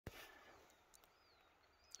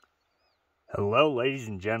Hello ladies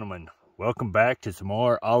and gentlemen, welcome back to some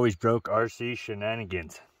more Always Broke RC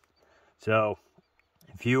shenanigans. So,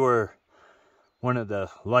 if you were one of the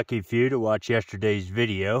lucky few to watch yesterday's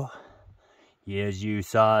video, as you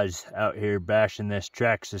saw us out here bashing this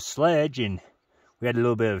Traxxas sledge and we had a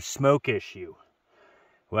little bit of smoke issue.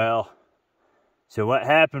 Well, so what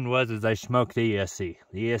happened was I smoked the ESC.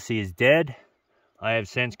 The ESC is dead. I have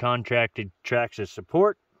since contracted Traxxas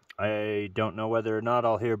support. I don't know whether or not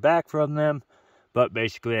I'll hear back from them, but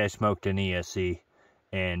basically I smoked an ESC,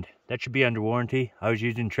 and that should be under warranty. I was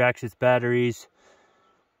using Traxxas batteries.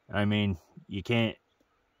 I mean, you can't,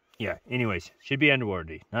 yeah, anyways, should be under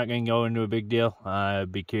warranty. Not going to go into a big deal.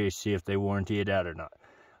 I'd be curious to see if they warranty it out or not.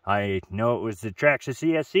 I know it was the Traxxas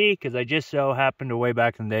ESC because I just so happened to way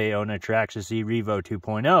back in the day own a Traxxas E-Revo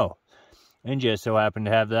 2.0. And just so happened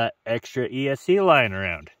to have that extra ESC lying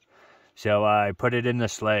around. So I put it in the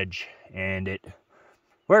sledge and it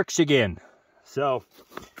works again. So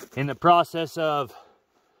in the process of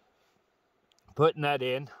putting that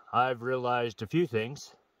in, I've realized a few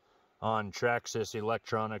things on Traxxas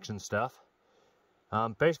electronics and stuff.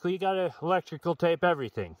 Basically, you gotta electrical tape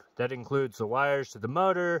everything. That includes the wires to the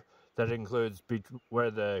motor, that includes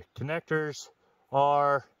where the connectors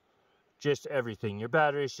are, just everything. Your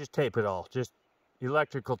batteries, just tape it all. Just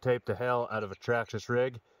electrical tape the hell out of a Traxxas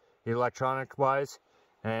rig, electronic wise,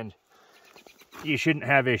 and you shouldn't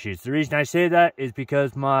have issues. The reason I say that is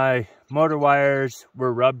because my motor wires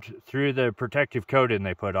were rubbed through the protective coating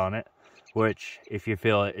they put on it, which, if you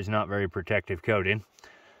feel it, is not very protective coating.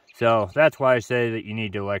 So that's why I say that you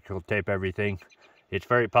need to electrical tape everything. It's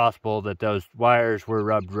very possible that those wires were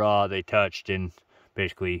rubbed raw, they touched, and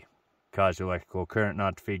basically caused electrical current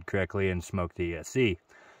not to feed correctly and smoke the ESC.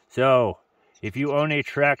 So, if you own a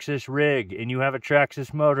Traxxas rig and you have a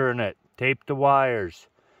Traxxas motor in it, tape the wires,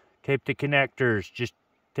 tape the connectors, just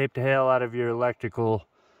tape the hell out of your electrical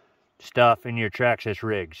stuff in your Traxxas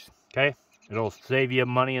rigs, okay? It'll save you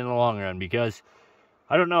money in the long run because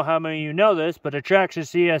I don't know how many of you know this, but a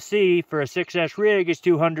Traxxas ESC for a 6S rig is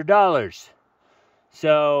 $200.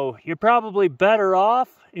 So, you're probably better off,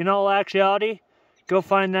 in all actuality, go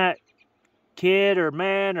find that kid or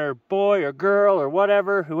man or boy or girl or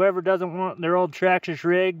whatever, whoever doesn't want their old Traxxas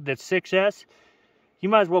rig that's 6S, you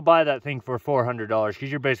might as well buy that thing for $400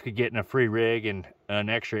 because you're basically getting a free rig and an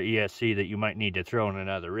extra ESC that you might need to throw in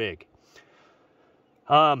another rig.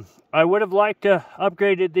 I would have liked to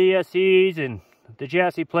upgraded the ESCs and the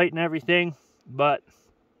chassis plate and everything, but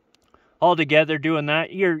altogether doing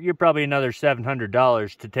that, you're probably another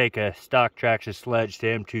 $700 to take a stock Traxxas sledge to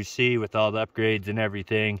M2C with all the upgrades and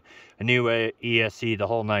everything, a new ESC, the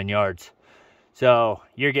whole 9 yards. So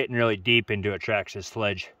you're getting really deep into a Traxxas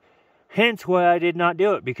sledge. Hence why I did not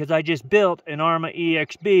do it, because I just built an Arrma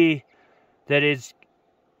EXB that is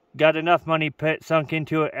got enough money sunk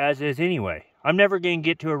into it as is anyway. I'm never going to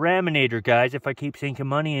get to a Raminator, guys, if I keep sinking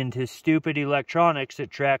money into stupid electronics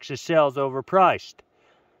that Traxxas sells overpriced.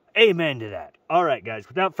 Amen to that. All right, guys,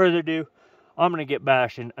 without further ado, I'm going to get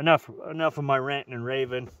bashing. Enough of my ranting and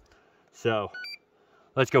raving. So,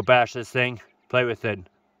 let's go bash this thing. Play with an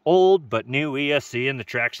old but new ESC in the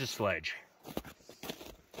Traxxas sledge.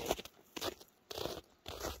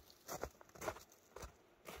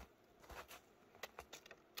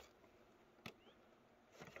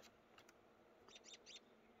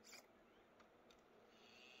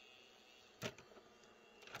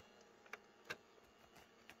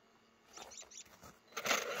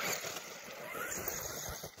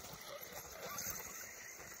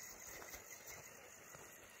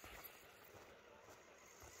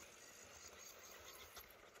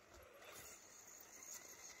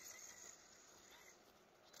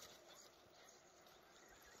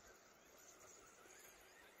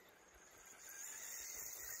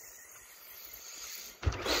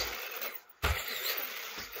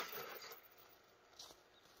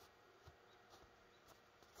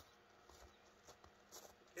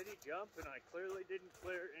 Did he jump? And I clearly didn't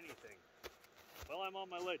clear anything. Well, I'm on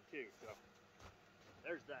my lid too, so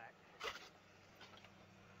there's that.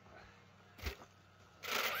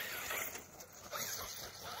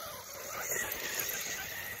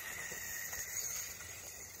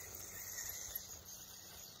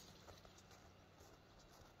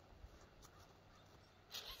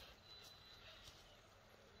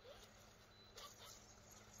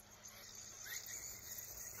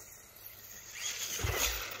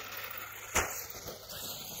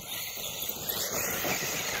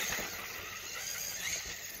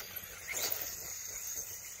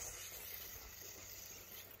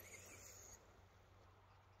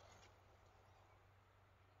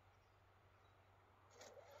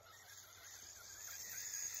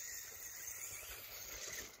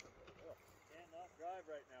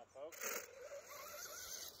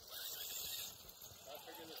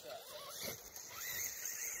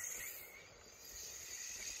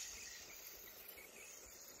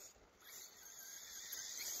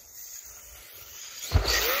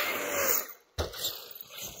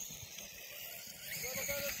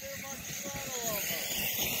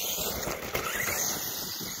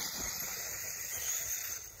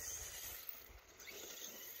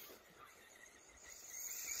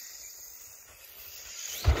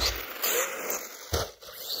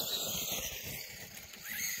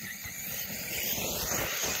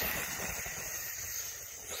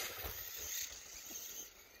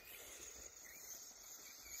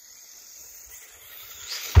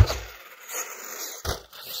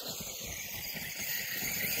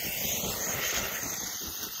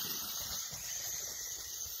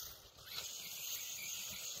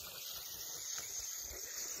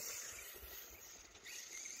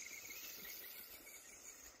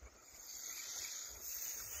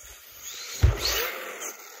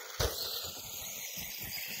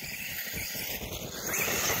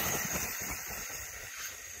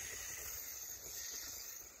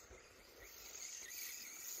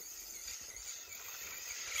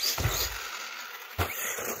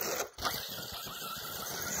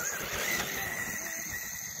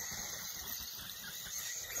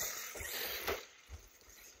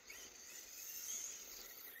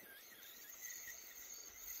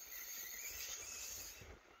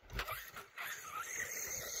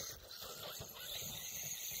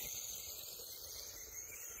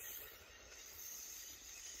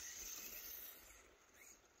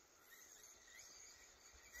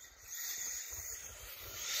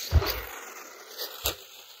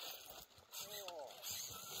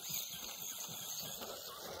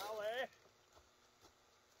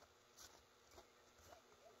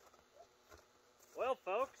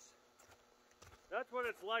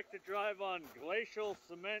 it's like to drive on glacial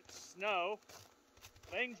cement snow.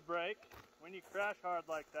 Things break when you crash hard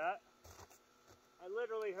like that. I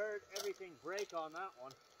literally heard everything break on that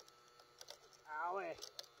one. Owie.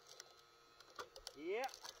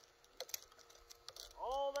 Yep.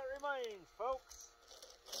 All that remains, folks.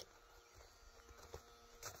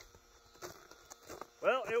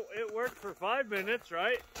 Well, it worked for 5 minutes,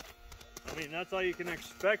 right? I mean, that's all you can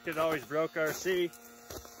expect. It always broke RC.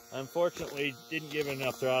 Unfortunately, didn't give it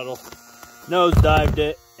enough throttle. Nose dived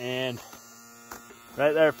it, and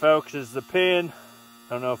right there, folks, is the pin. I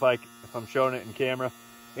don't know if I'm showing it in camera.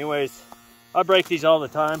 Anyways, I break these all the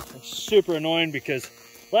time. It's super annoying because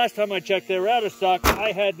last time I checked, they were out of stock.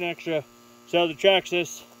 I had an extra. So the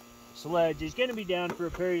Traxxas sledge is going to be down for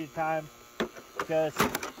a period of time because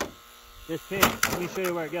this pin, let me show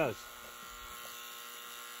you where it goes.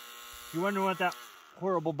 If you're wondering what that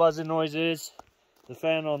horrible buzzing noise is, the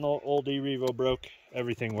fan on the old E-Revo broke.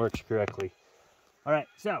 Everything works correctly. All right,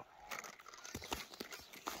 so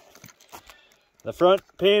the front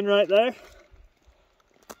pin right there.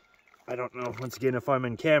 I don't know, once again, if I'm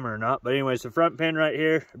in camera or not, but anyways, the front pin right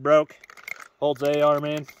here broke. Holds the A-arm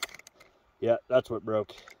in. Yeah, that's what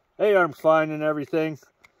broke. A-arm's fine and everything.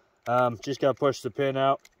 Just gotta push the pin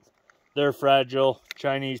out. They're fragile,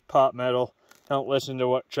 Chinese pot metal. Don't listen to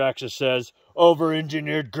what Traxxas says.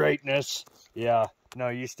 Over-engineered greatness. Yeah, no,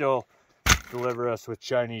 you still deliver us with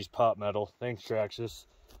Chinese pot metal. Thanks, Traxxas.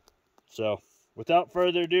 So, without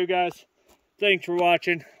further ado, guys, thanks for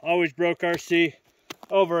watching. Always Broke RC.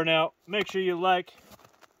 Over and out. Make sure you like,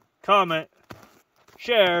 comment,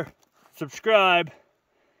 share, subscribe,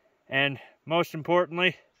 and most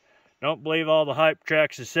importantly, don't believe all the hype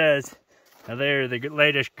Traxxas says. Now, they're the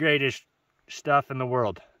latest, greatest stuff in the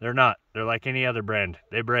world. They're not. They're like any other brand.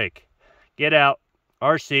 They break. Get out,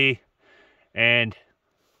 RC, and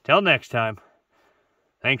till next time,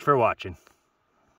 thanks for watching.